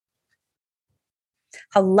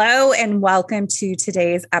Hello and welcome to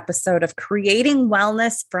today's episode of Creating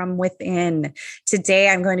Wellness from Within. Today,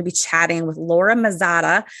 I'm going to be chatting with Laura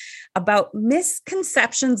Mazzata about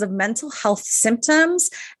misconceptions of mental health symptoms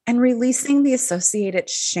and releasing the associated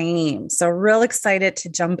shame. So real excited to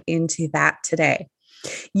jump into that today.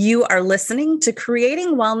 You are listening to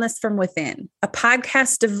Creating Wellness from Within, a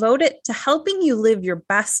podcast devoted to helping you live your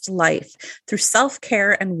best life through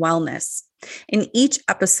self-care and wellness. In each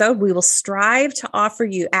episode, we will strive to offer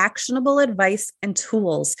you actionable advice and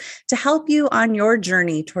tools to help you on your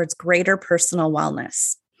journey towards greater personal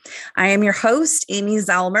wellness. I am your host, Amy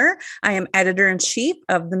Zellmer. I am editor-in-chief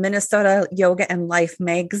of the Minnesota Yoga and Life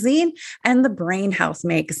magazine and the Brain Health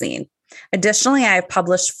magazine. Additionally, I have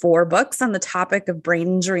published 4 books on the topic of brain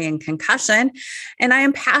injury and concussion, and I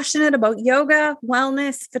am passionate about yoga,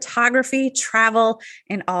 wellness, photography, travel,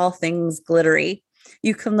 and all things glittery.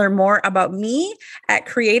 You can learn more about me at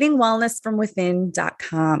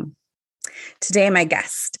creatingwellnessfromwithin.com. Today, my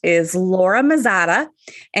guest is Laura Mazzata,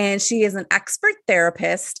 and she is an expert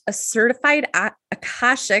therapist, a certified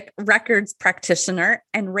Akashic Records practitioner,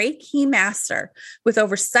 and Reiki master with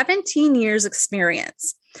over 17 years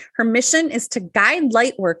experience. Her mission is to guide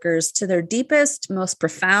light workers to their deepest, most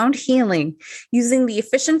profound healing using the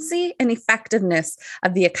efficiency and effectiveness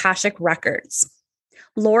of the Akashic Records.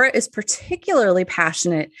 Laura is particularly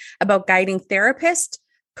passionate about guiding therapists,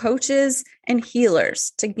 coaches, and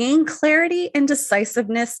healers to gain clarity and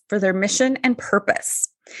decisiveness for their mission and purpose.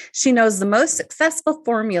 She knows the most successful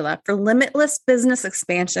formula for limitless business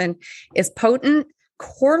expansion is potent,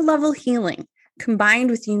 core-level healing combined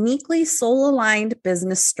with uniquely soul-aligned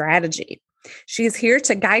business strategy. She is here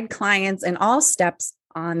to guide clients in all steps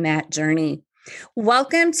on that journey.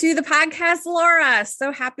 Welcome to the podcast, Laura.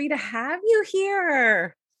 So happy to have you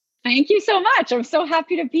here. Thank you so much. I'm so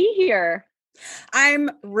happy to be here. I'm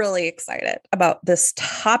really excited about this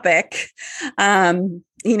topic.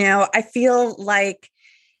 I feel like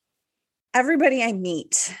everybody I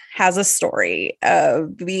meet has a story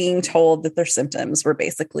of being told that their symptoms were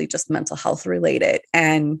basically just mental health related.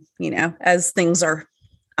 And, as things are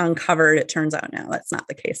uncovered, it turns out no, that's not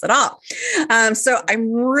the case at all. So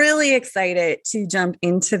I'm really excited to jump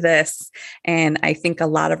into this. And I think a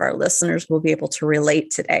lot of our listeners will be able to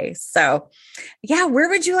relate today. So where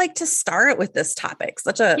would you like to start with this topic?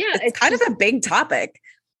 It's kind of a big topic.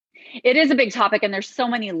 It is a big topic, and there's so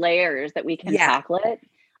many layers that we can tackle it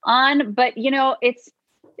on. But, it's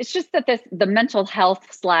just that the mental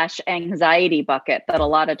health / anxiety bucket that a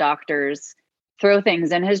lot of doctors throw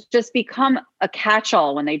things in has just become a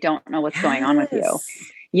catch-all when they don't know what's going on with you,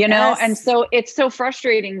 And so it's so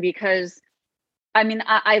frustrating because,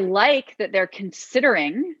 I like that they're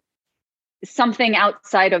considering something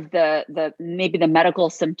outside of the maybe the medical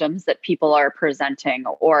symptoms that people are presenting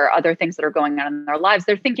or other things that are going on in their lives.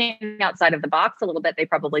 They're thinking outside of the box a little bit, they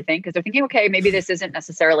probably think, because they're thinking, okay, maybe this isn't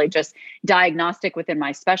necessarily just diagnostic within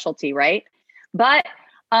my specialty, right? But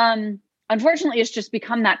unfortunately, it's just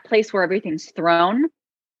become that place where everything's thrown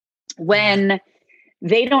when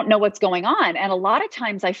they don't know what's going on. And a lot of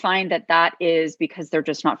times I find that is because they're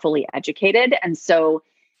just not fully educated. And so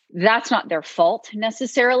that's not their fault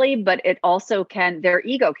necessarily, but it also their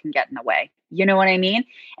ego can get in the way. You know what I mean?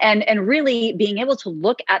 And really being able to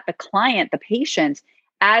look at the client, the patient,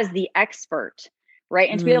 as the expert, right?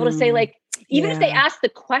 And to be able to say, even if they ask the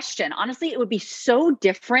question, honestly, it would be so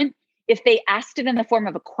different if they asked it in the form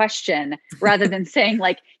of a question rather than saying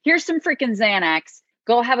here's some freaking Xanax,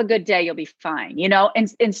 go have a good day, you'll be fine.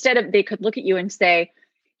 And instead of, they could look at you and say,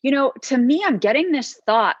 to me, I'm getting this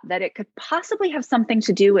thought that it could possibly have something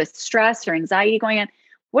to do with stress or anxiety going on.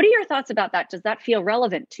 What are your thoughts about that? Does that feel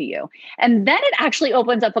relevant to you? And then it actually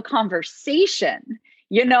opens up a conversation,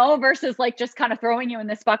 versus just kind of throwing you in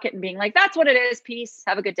this bucket and being like, that's what it is. Peace.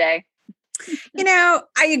 Have a good day.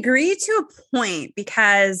 I agree to a point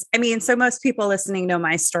because, so most people listening know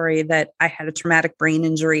my story that I had a traumatic brain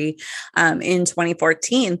injury in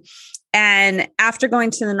 2014. And after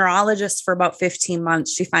going to the neurologist for about 15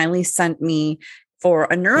 months, she finally sent me for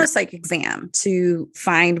a neuropsych exam to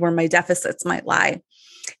find where my deficits might lie.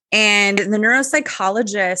 And the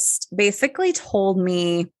neuropsychologist basically told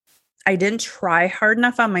me I didn't try hard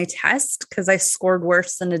enough on my test because I scored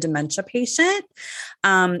worse than a dementia patient,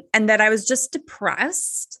 and that I was just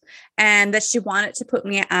depressed and that she wanted to put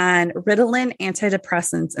me on Ritalin,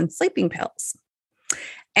 antidepressants, and sleeping pills.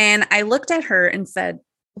 And I looked at her and said,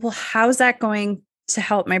 well, how's that going to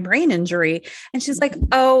help my brain injury? And she's like,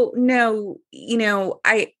 oh, no,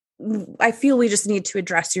 I feel we just need to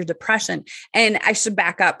address your depression. And I should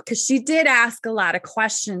back up because she did ask a lot of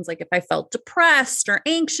questions, like if I felt depressed or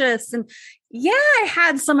anxious. And yeah, I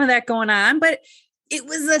had some of that going on, but It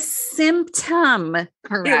was a symptom.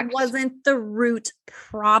 Correct. It wasn't the root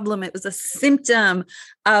problem. It was a symptom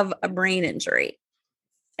of a brain injury.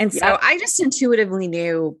 And so I just intuitively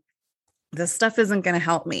knew this stuff isn't going to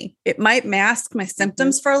help me. It might mask my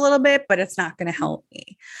symptoms for a little bit, but it's not going to help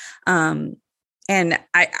me. And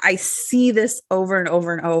I see this over and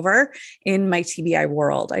over and over in my TBI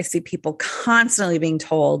world. I see people constantly being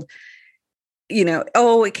told,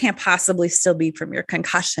 oh, it can't possibly still be from your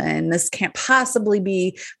concussion. This can't possibly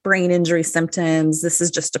be brain injury symptoms. This is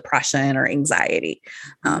just depression or anxiety.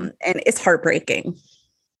 And it's heartbreaking.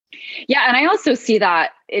 Yeah. And I also see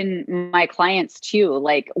that in my clients too,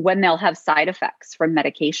 like when they'll have side effects from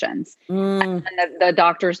medications and the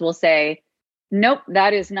doctors will say, nope,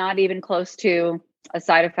 that is not even close to a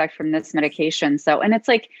side effect from this medication. So, and it's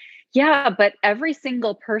like, yeah, but every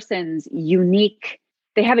single person's unique,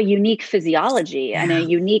 they have a unique physiology and a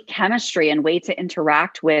unique chemistry and way to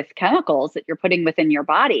interact with chemicals that you're putting within your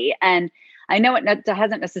body. And I know it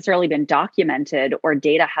hasn't necessarily been documented or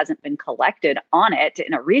data hasn't been collected on it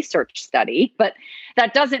in a research study, but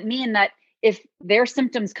that doesn't mean that if their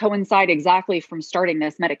symptoms coincide exactly from starting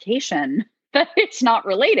this medication, that it's not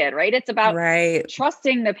related, right? It's about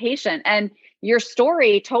trusting the patient. And your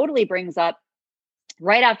story totally brings up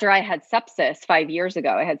right after I had sepsis 5 years ago.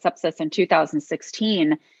 I had sepsis in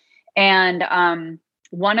 2016. And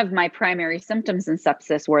one of my primary symptoms in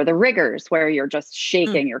sepsis were the rigors, where you're just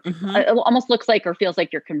shaking. It almost looks like or feels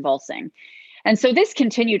like you're convulsing. And so this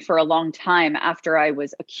continued for a long time after I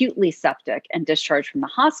was acutely septic and discharged from the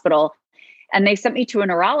hospital. And they sent me to a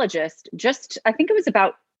neurologist I think it was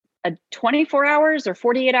about 24 hours or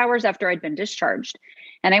 48 hours after I'd been discharged.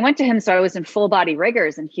 And I went to him. So I was in full body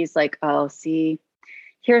rigors and he's like, oh, see,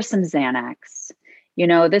 here's some Xanax.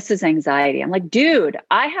 This is anxiety. I'm like, dude,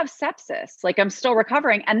 I have sepsis. Like I'm still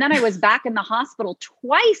recovering. And then I was back in the hospital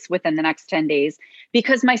twice within the next 10 days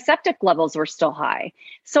because my septic levels were still high.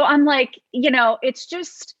 So I'm like, it's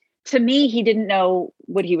just, to me, he didn't know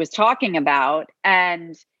what he was talking about.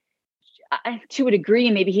 And to a degree,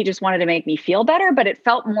 maybe he just wanted to make me feel better, but it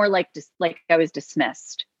felt more like I was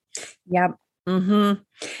dismissed. Yep.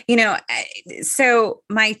 So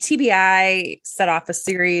my TBI set off a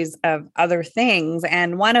series of other things.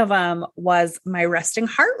 And one of them was my resting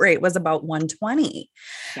heart rate was about 120.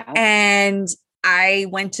 Yeah. And I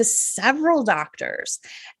went to several doctors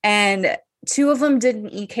and two of them did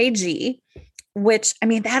an EKG, which,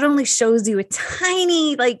 that only shows you a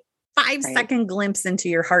tiny, 5-second glimpse into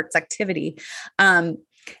your heart's activity.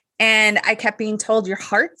 And I kept being told your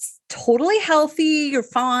heart's totally healthy. You're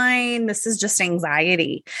fine. This is just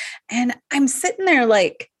anxiety. And I'm sitting there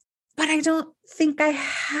like, but I don't think I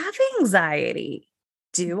have anxiety.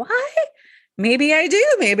 Do I? Maybe I do.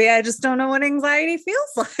 Maybe I just don't know what anxiety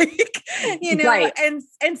feels like, Right.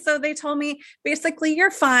 And so they told me basically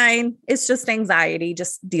you're fine. It's just anxiety.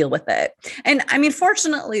 Just deal with it. And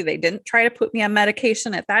fortunately they didn't try to put me on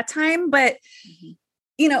medication at that time, but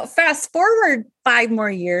fast forward 5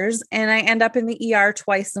 more years and I end up in the ER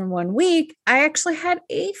twice in 1 week. I actually had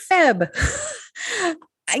AFib,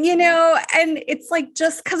 and it's like,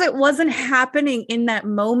 just because it wasn't happening in that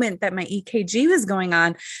moment that my EKG was going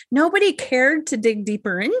on, nobody cared to dig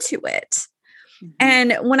deeper into it.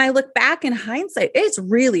 And when I look back in hindsight, it's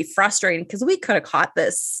really frustrating because we could have caught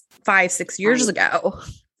this 5-6 years ago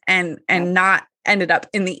and not ended up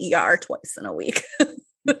in the ER twice in a week.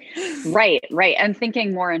 Right. And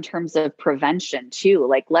thinking more in terms of prevention too,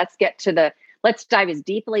 like let's dive as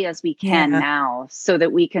deeply as we can now so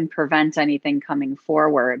that we can prevent anything coming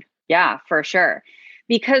forward. Yeah, for sure.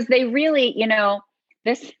 Because they really,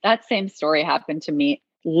 that same story happened to me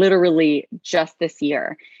literally just this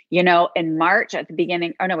year, in March at the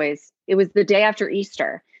beginning. Oh, no, it was the day after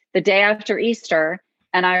Easter,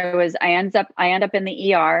 And I end up in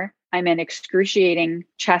the ER. I'm in excruciating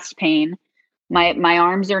chest pain. My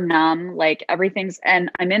arms are numb, like everything's, and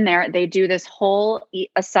I'm in there. They do this whole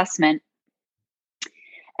assessment.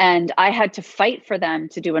 And I had to fight for them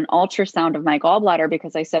to do an ultrasound of my gallbladder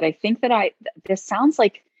because I said, I think that this sounds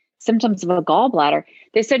like symptoms of a gallbladder.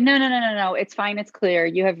 They said, no, it's fine. It's clear.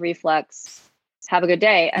 You have reflux. Have a good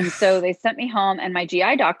day. And so they sent me home and my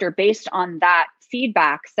GI doctor, based on that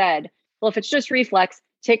feedback, said, well, if it's just reflux,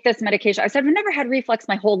 take this medication. I said, I've never had reflux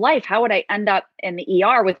my whole life. How would I end up in the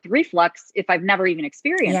ER with reflux if I've never even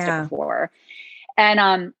experienced it before?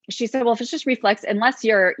 And she said, well, if it's just reflux, unless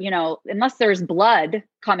there's blood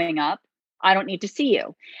coming up, I don't need to see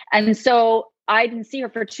you. And so I didn't see her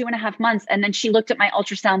for 2.5 months. And then she looked at my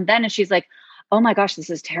ultrasound then and she's like, oh my gosh,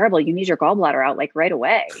 this is terrible. You need your gallbladder out like right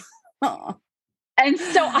away. And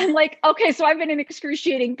so I'm like, okay, so I've been in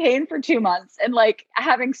excruciating pain for 2 months and like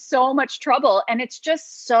having so much trouble. And it's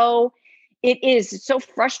just it is so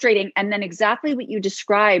frustrating. And then exactly what you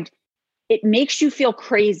described, it makes you feel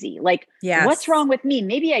crazy. Like, what's Yes. wrong with me?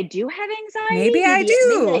 Maybe I do have anxiety. Maybe I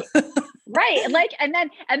do. Right. Like, and then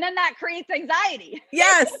that creates anxiety.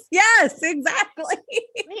 Yes. Yes, exactly.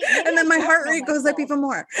 Maybe And then I my don't heart know rate goes up myself. even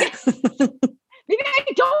more. Maybe I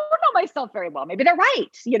don't know myself very well. Maybe they're right,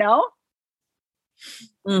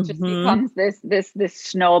 It just becomes this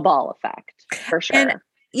snowball effect for sure. And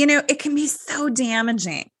it can be so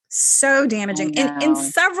damaging in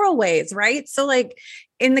several ways, right? So like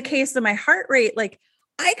in the case of my heart rate, like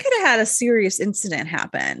I could have had a serious incident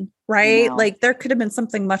happen, right? Like there could have been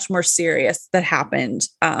something much more serious that happened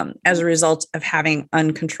as a result of having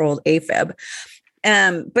uncontrolled AFib.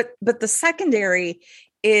 But the secondary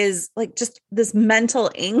is like just this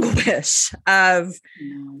mental anguish of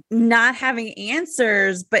not having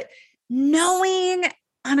answers, but knowing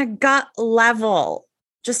on a gut level,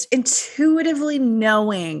 just intuitively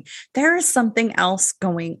knowing there is something else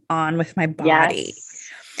going on with my body. Yes.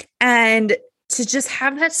 And to just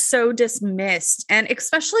have that so dismissed. And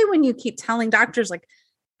especially when you keep telling doctors, like,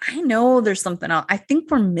 I know there's something else. I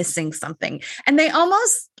think we're missing something. And they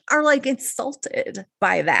almost are like insulted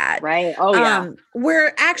by that. Right. Oh, yeah.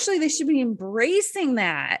 Where actually they should be embracing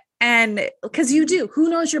that. And because you do, who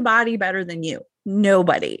knows your body better than you?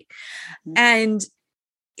 Nobody. Mm-hmm. And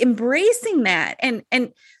embracing that and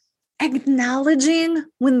acknowledging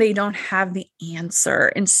when they don't have the answer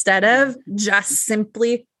instead of just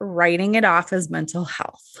simply writing it off as mental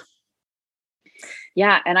health.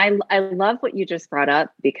 Yeah. And I love what you just brought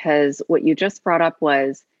up, because what you just brought up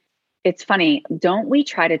was, it's funny. Don't we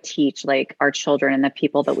try to teach like our children and the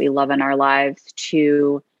people that we love in our lives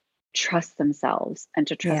to trust themselves and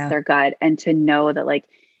to trust their gut and to know that like,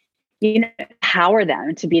 empower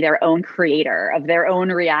them to be their own creator of their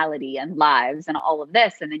own reality and lives and all of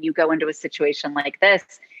this. And then you go into a situation like this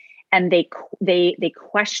and they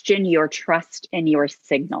question your trust in your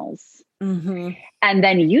signals. Mm-hmm. And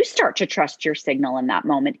then you start to trust your signal in that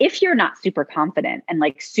moment if you're not super confident and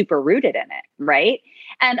like super rooted in it. Right.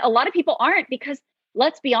 And a lot of people aren't, because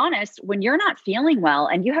let's be honest, when you're not feeling well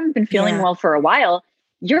and you haven't been feeling well for a while,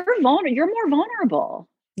 you're more vulnerable.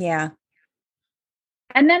 Yeah.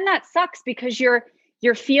 And then that sucks because you're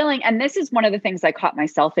feeling, and this is one of the things I caught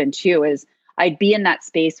myself in too, is I'd be in that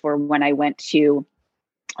space where when I went to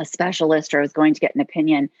a specialist or I was going to get an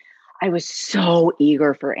opinion, I was so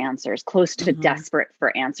eager for answers, close to desperate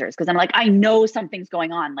for answers. Cause I'm like, I know something's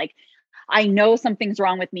going on. Like, I know something's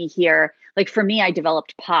wrong with me here. Like for me, I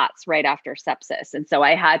developed POTS right after sepsis. And so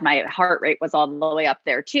I had, my heart rate was all the way up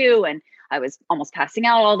there too. And I was almost passing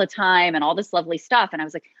out all the time and all this lovely stuff. And I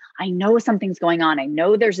was like, I know something's going on. I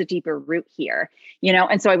know there's a deeper root here,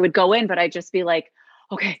 And so I would go in, but I'd just be like,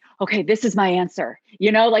 okay, this is my answer.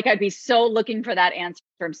 Like I'd be so looking for that answer.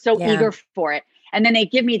 I'm so eager for it. And then they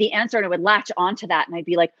give me the answer and I would latch onto that. And I'd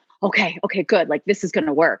be like, okay, good. Like this is going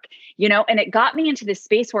to work, and it got me into this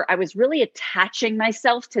space where I was really attaching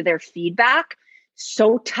myself to their feedback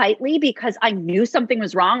so tightly because I knew something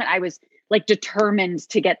was wrong and I was like determined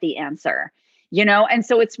to get the answer, And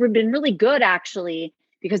so it's been really good actually,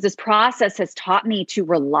 because this process has taught me to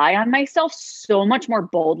rely on myself so much more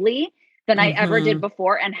boldly than I ever did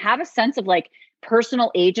before and have a sense of like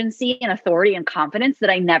personal agency and authority and confidence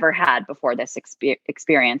that I never had before this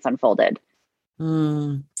experience unfolded.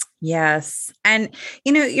 Yes. And,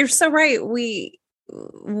 you're so right. We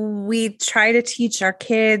try to teach our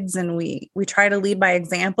kids and we try to lead by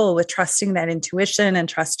example with trusting that intuition and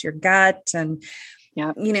trust your gut. And,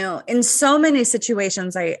 in so many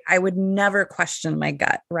situations, I would never question my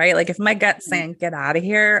gut, right? Like if my gut's saying, get out of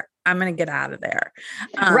here, I'm going to get out of there.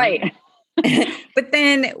 Right. But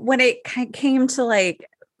then when it came to like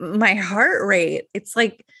my heart rate, it's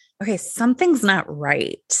like, okay, something's not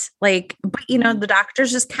right. Like, but the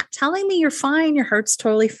doctors just kept telling me you're fine. Your heart's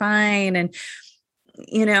totally fine. And,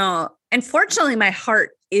 and fortunately my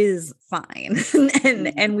heart is fine.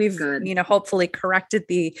 and we've, hopefully corrected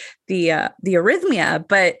the arrhythmia,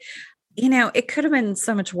 but it could have been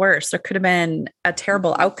so much worse. There could have been a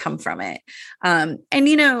terrible outcome from it. And,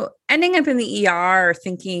 ending up in the ER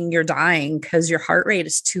thinking you're dying because your heart rate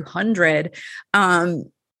is 200,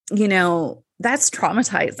 that's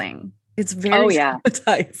traumatizing. It's very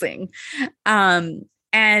traumatizing. And,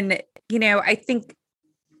 I think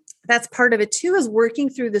that's part of it too, is working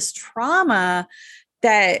through this trauma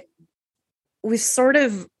that we've sort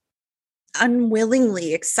of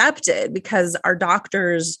unwillingly accepted because our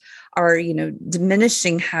doctors are,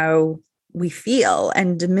 diminishing how we feel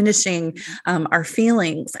and diminishing our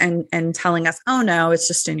feelings and telling us, oh no, it's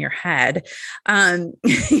just in your head.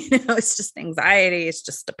 It's just anxiety. It's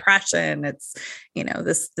just depression. It's,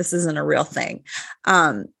 this isn't a real thing.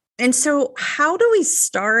 And so how do we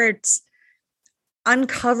start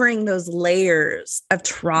uncovering those layers of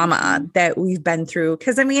trauma that we've been through?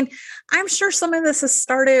 Because I'm sure some of this has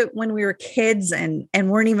started when we were kids and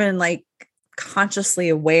weren't even like consciously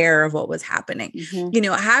aware of what was happening.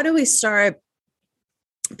 How do we start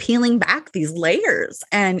peeling back these layers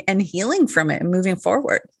and healing from it and moving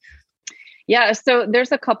forward? Yeah. So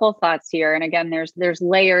there's a couple thoughts here. And again, there's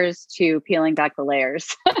layers to peeling back the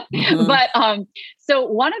layers. But so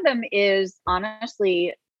one of them is,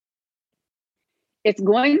 honestly, it's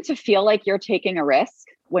going to feel like you're taking a risk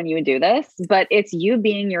when you do this, but it's you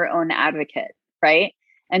being your own advocate, right?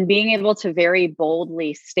 And being able to very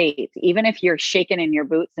boldly state, even if you're shaken in your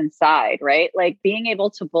boots inside, right? Like being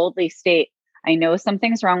able to boldly state, I know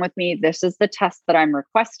something's wrong with me. This is the test that I'm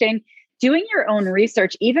requesting. Doing your own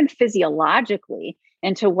research, even physiologically,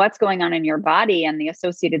 into what's going on in your body and the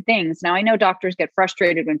associated things. Now, I know doctors get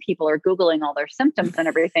frustrated when people are Googling all their symptoms and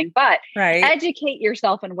everything, but educate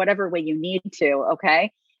yourself in whatever way you need to.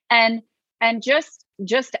 Okay. And just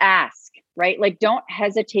ask, right? Like, don't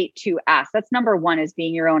hesitate to ask. That's number one, is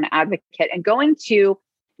being your own advocate and going to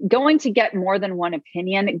get more than one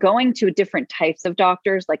opinion, going to different types of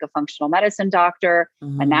doctors, like a functional medicine doctor, a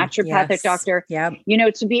naturopathic doctor,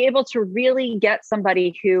 to be able to really get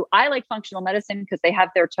somebody who, I like functional medicine because they have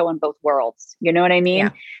their toe in both worlds. You know what I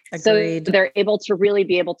mean? Yeah, so they're able to really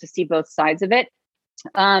be able to see both sides of it.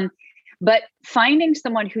 But finding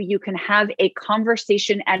someone who you can have a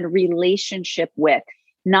conversation and relationship with,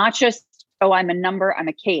 not just, oh, I'm a number, I'm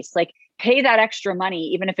a case. Like, pay that extra money,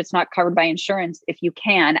 even if it's not covered by insurance, if you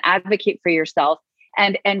can, advocate for yourself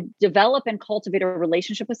and develop and cultivate a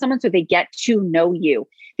relationship with someone so they get to know you.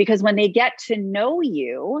 Because when they get to know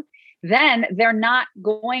you, then they're not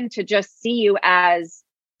going to just see you as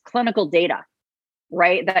clinical data,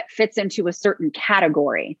 right? That fits into a certain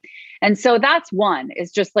category. And so that's one,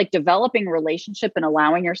 is just like developing a relationship and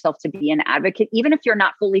allowing yourself to be an advocate. Even if you're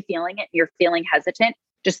not fully feeling it, you're feeling hesitant,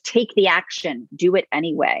 just take the action, do it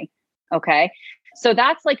anyway. Okay. So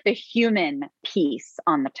that's like the human piece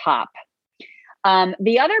on the top.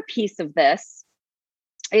 The other piece of this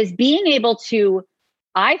is being able to,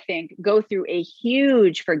 I think, go through a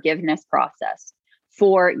huge forgiveness process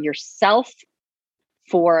for yourself,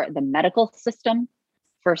 for the medical system,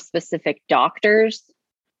 for specific doctors,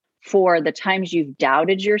 for the times you've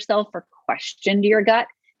doubted yourself or questioned your gut.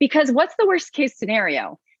 Because what's the worst case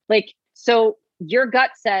scenario? Like, so your gut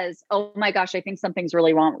says, oh my gosh, I think something's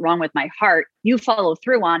really wrong with my heart. You follow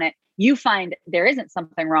through on it. You find there isn't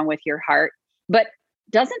something wrong with your heart. But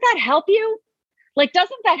doesn't that help you? Like,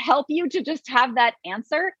 doesn't that help you to just have that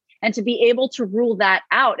answer and to be able to rule that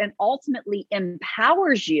out, and ultimately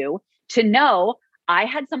empowers you to know, I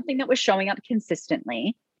had something that was showing up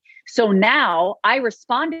consistently. So now I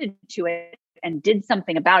responded to it and did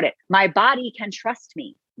something about it. My body can trust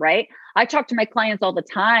me. Right? I talk to my clients all the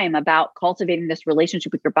time about cultivating this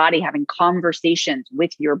relationship with your body, having conversations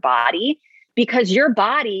with your body, because your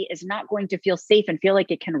body is not going to feel safe and feel like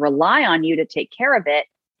it can rely on you to take care of it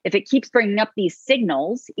if it keeps bringing up these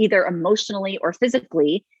signals, either emotionally or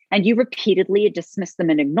physically, and you repeatedly dismiss them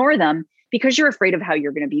and ignore them because you're afraid of how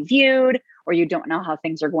you're going to be viewed, or you don't know how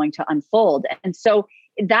things are going to unfold. And so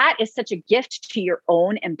that is such a gift to your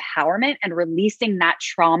own empowerment and releasing that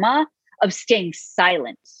trauma of staying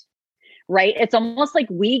silent, right? It's almost like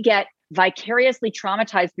we get vicariously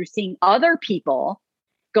traumatized through seeing other people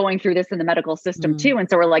going through this in the medical system too. And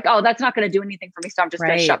so we're like, oh, that's not going to do anything for me, so I'm just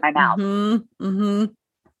going to shut my mouth.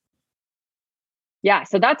 Yeah.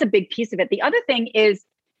 So that's a big piece of it. The other thing is,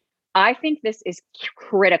 I think this is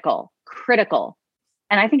critical.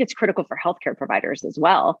 And I think it's critical for healthcare providers as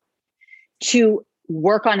well, to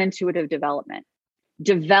work on intuitive development.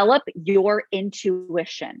 Develop your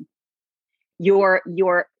intuition. Your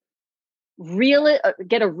real,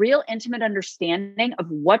 get a real intimate understanding of,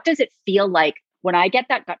 what does it feel like when I get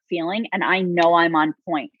that gut feeling and I know I'm on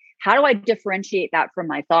point? How do I differentiate that from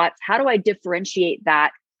my thoughts? How do I differentiate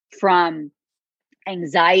that from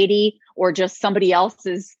anxiety or just somebody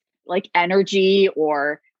else's like energy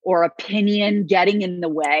or opinion getting in the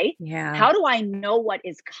way? Yeah. How do I know what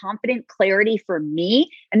is confident clarity for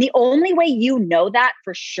me? And the only way you know that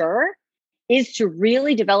for sure is to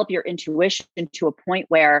really develop your intuition to a point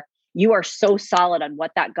where you are so solid on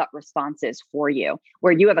what that gut response is for you,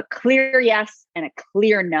 where you have a clear yes and a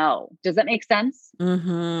clear no. Does that make sense?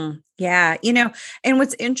 Yeah. And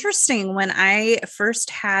what's interesting, when I first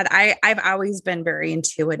had, I've always been very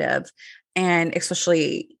intuitive. and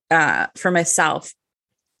especially for myself.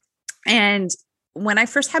 And when I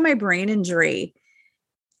first had my brain injury,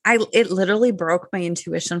 it literally broke my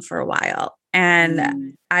intuition for a while.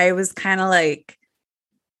 And I was kind of like,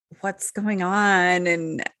 what's going on?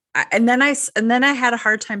 And then I had a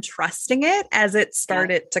hard time trusting it as it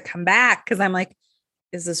started to come back. Cause I'm like,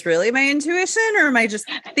 is this really my intuition, or am I just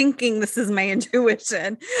thinking this is my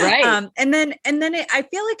intuition? Right. And then I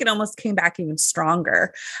feel like it almost came back even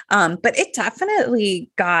stronger. But it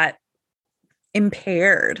definitely got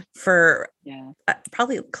impaired for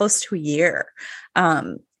probably close to a year.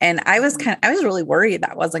 And I was really worried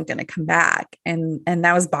that wasn't going to come back. And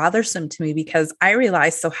that was bothersome to me because I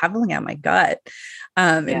relied so heavily on my gut,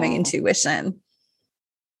 and my intuition.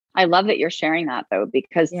 I love that you're sharing that though,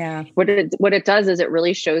 because what it does is it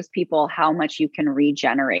really shows people how much you can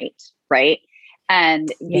regenerate. Right.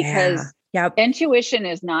 And because intuition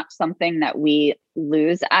is not something that we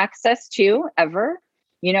lose access to ever.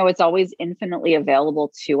 You know, it's always infinitely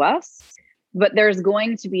available to us, but there's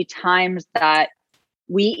going to be times that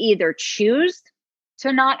we either choose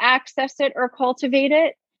to not access it or cultivate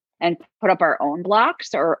it and put up our own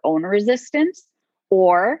blocks or our own resistance,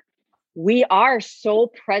 or we are so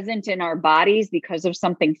present in our bodies because of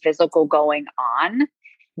something physical going on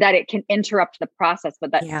that it can interrupt the process,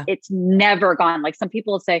 but that it's never gone. Like some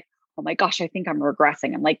people say, oh my gosh, I think I'm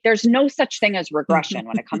regressing. I'm like, there's no such thing as regression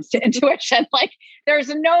when it comes to intuition. Like there's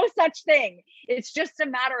no such thing. It's just a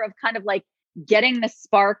matter of kind of like getting the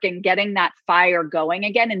spark and getting that fire going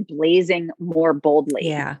again and blazing more boldly.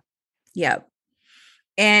 Yeah. Yeah.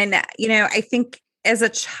 And, you know, I think as a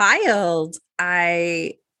child,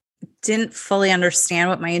 I didn't fully understand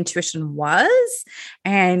what my intuition was.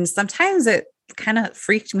 And sometimes it kind of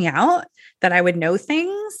freaked me out that I would know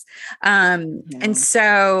things. And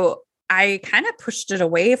so I kind of pushed it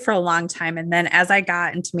away for a long time. And then as I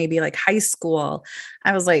got into maybe like high school,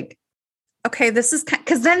 I was like, okay, this is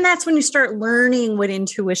because then that's when you start learning what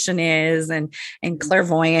intuition is and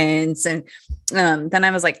clairvoyance. And then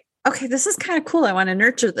I was like, okay, this is kind of cool. I want to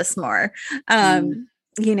nurture this more,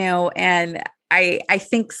 you know, and I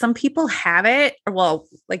think some people have it. Well,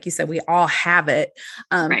 like you said, we all have it.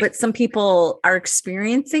 But some people are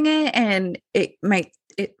experiencing it and it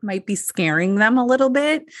might be scaring them a little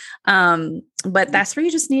bit. But that's where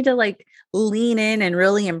you just need to like lean in and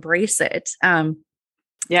really embrace it.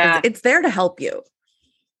 It's there to help you.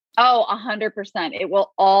 Oh, 100%. It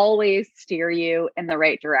will always steer you in the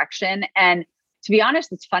right direction. And to be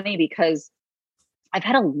honest, it's funny because I've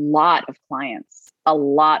had a lot of clients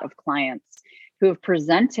who have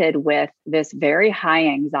presented with this very high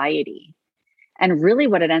anxiety. And really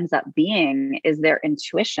what it ends up being is their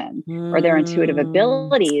intuition or their intuitive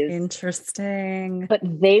abilities. Interesting. But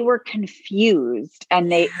they were confused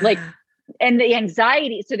and and the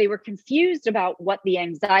anxiety. So they were confused about what the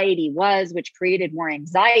anxiety was, which created more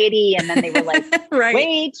anxiety. And then they were like,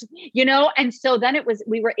 wait, you know? And so then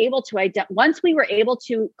we were able to once we were able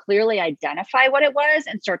to clearly identify what it was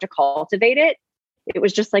and start to cultivate it, it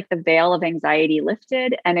was just like the veil of anxiety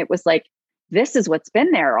lifted. And it was like, this is what's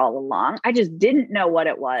been there all along. I just didn't know what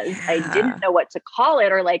it was. Yeah. I didn't know what to call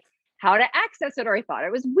it or like how to access it, or I thought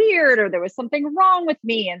it was weird or there was something wrong with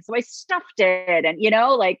me. And so I stuffed it. And, you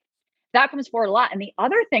know, like that comes forward a lot. And the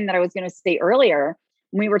other thing that I was going to say earlier,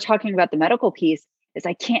 when we were talking about the medical piece, is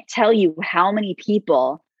I can't tell you how many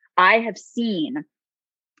people I have seen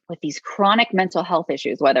with these chronic mental health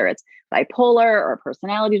issues, whether it's bipolar or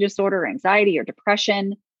personality disorder, or anxiety or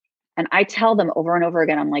depression. And I tell them over and over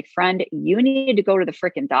again, I'm like, friend, you need to go to the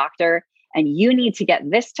freaking doctor and you need to get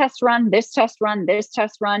this test run, this test run, this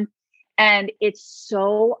test run. And it's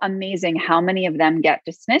so amazing how many of them get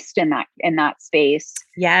dismissed in that space.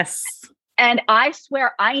 Yes. And I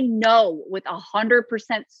swear, I know with 100%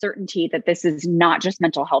 certainty that this is not just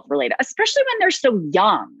mental health related, especially when they're so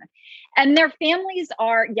young. And their families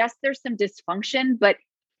are, yes, there's some dysfunction, but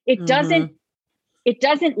it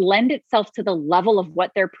doesn't lend itself to the level of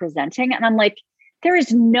what they're presenting. And I'm like, there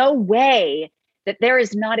is no way that there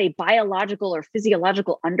is not a biological or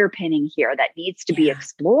physiological underpinning here that needs to be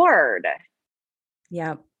explored.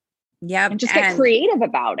 Yeah. And just get creative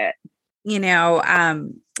about it. You know,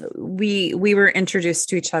 we were introduced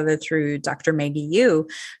to each other through Dr. Maggie Yu,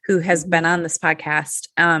 who has been on this podcast.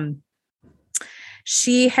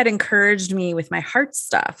 She had encouraged me with my heart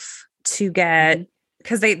stuff to get,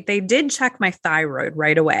 because they did check my thyroid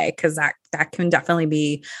right away, because that can definitely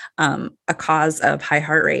be a cause of high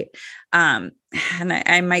heart rate. And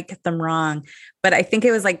I might get them wrong, but I think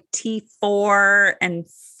it was like T4 and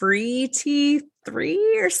free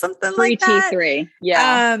T3 or something like that. Free T3.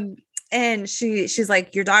 Yeah. And she's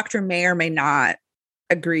like, your doctor may or may not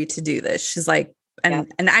agree to do this. She's like, and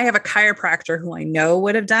I have a chiropractor who I know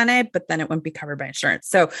would have done it, but then it wouldn't be covered by insurance.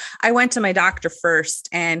 So I went to my doctor first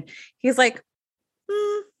and he's like,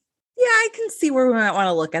 yeah, I can see where we might want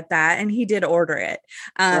to look at that. And he did order it.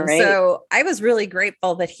 So I was really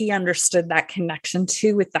grateful that he understood that connection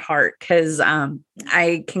too with the heart. Cause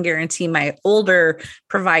I can guarantee my older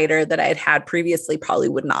provider that I had previously probably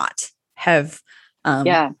would not have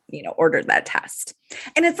ordered that test.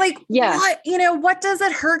 And it's like, what does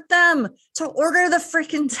it hurt them to order the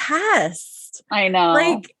freaking test? I know.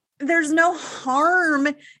 Like, there's no harm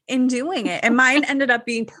in doing it. And mine ended up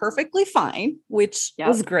being perfectly fine, which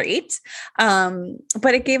was great.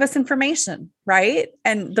 But it gave us information, right?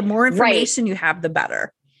 And the more information you have, the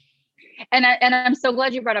better. And I'm so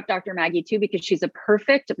glad you brought up Dr. Maggie too, because she's a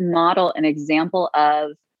perfect model and example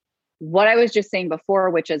of what I was just saying before,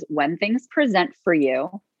 which is when things present for you,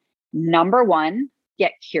 number one,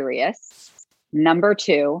 get curious. Number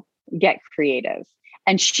two, get creative.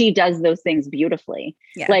 And she does those things beautifully.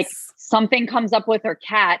 Yes. Like something comes up with her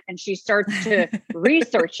cat and she starts to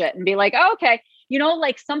research it and be like, oh, okay,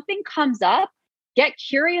 like something comes up, get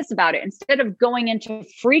curious about it. Instead of going into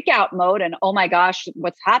freak out mode and, oh my gosh,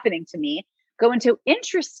 what's happening to me? Go into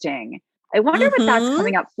interesting. I wonder what that's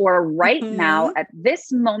coming up for right now at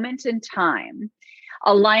this moment in time,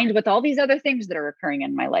 aligned with all these other things that are occurring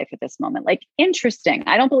in my life at this moment. Like interesting.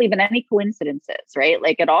 I don't believe in any coincidences, right?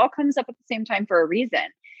 Like it all comes up at the same time for a reason.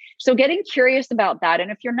 So getting curious about that.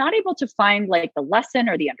 And if you're not able to find like the lesson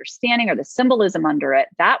or the understanding or the symbolism under it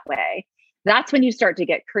that way, that's when you start to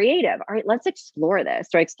get creative. All right, let's explore this.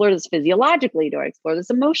 Do I explore this physiologically? Do I explore this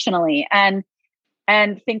emotionally? And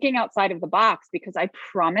thinking outside of the box, because I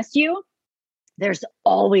promise you, there's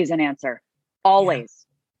always an answer. Always.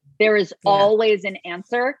 Yeah. There is always an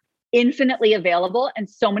answer, infinitely available, and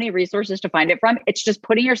so many resources to find it from. It's just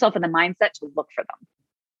putting yourself in the mindset to look for them.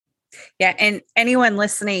 Yeah. And anyone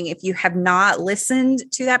listening, if you have not listened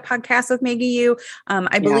to that podcast with Maggie Yu,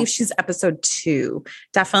 I believe she's episode 2.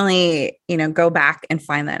 Definitely, go back and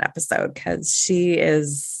find that episode because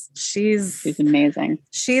she's amazing.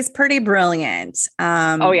 She's pretty brilliant.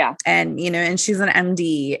 And, and she's an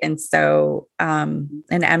MD. And so, an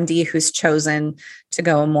MD who's chosen to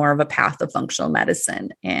go more of a path of functional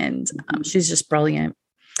medicine. And she's just brilliant.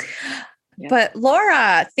 Yeah. But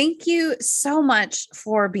Laura, thank you so much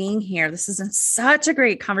for being here. This is such a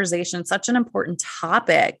great conversation, such an important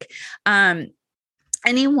topic.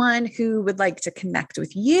 Anyone who would like to connect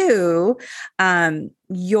with you,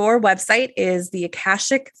 your website is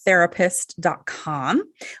theakashictherapist.com,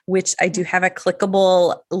 which I do have a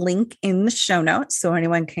clickable link in the show notes. So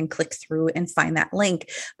anyone can click through and find that link.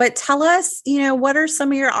 But tell us, what are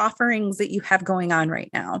some of your offerings that you have going on right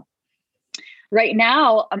now? Right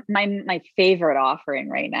now, my favorite offering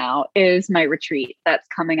right now is my retreat that's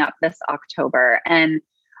coming up this October. And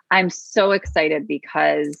I'm so excited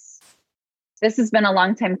because this has been a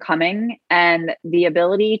long time coming, and the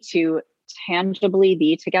ability to tangibly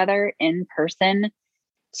be together in person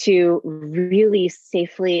to really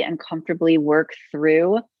safely and comfortably work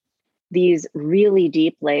through these really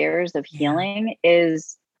deep layers of healing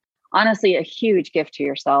is honestly a huge gift to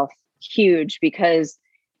yourself. Huge, because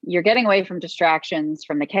you're getting away from distractions,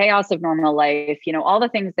 from the chaos of normal life, all the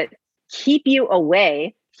things that keep you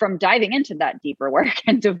away from diving into that deeper work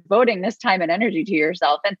and devoting this time and energy to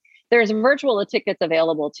yourself. And there's virtual tickets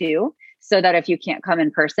available too, so that if you can't come in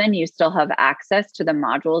person, you still have access to the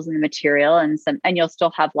modules and the material and you'll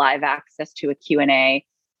still have live access to a Q&A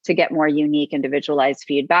to get more unique individualized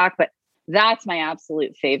feedback. But that's my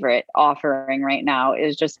absolute favorite offering right now,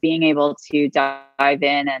 is just being able to dive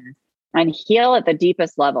in and heal at the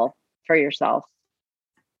deepest level for yourself.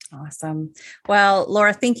 Awesome. Well,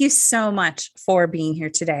 Laura, thank you so much for being here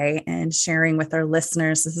today and sharing with our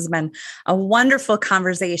listeners. This has been a wonderful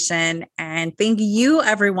conversation. And thank you,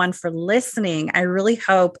 everyone, for listening. I really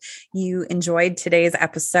hope you enjoyed today's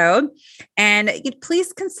episode. And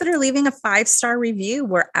please consider leaving a 5-star review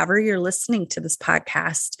wherever you're listening to this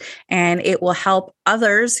podcast. And it will help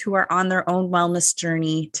others who are on their own wellness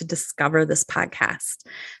journey to discover this podcast.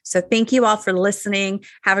 So thank you all for listening.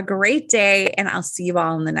 Have a great day, and I'll see you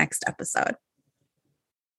all in the next episode.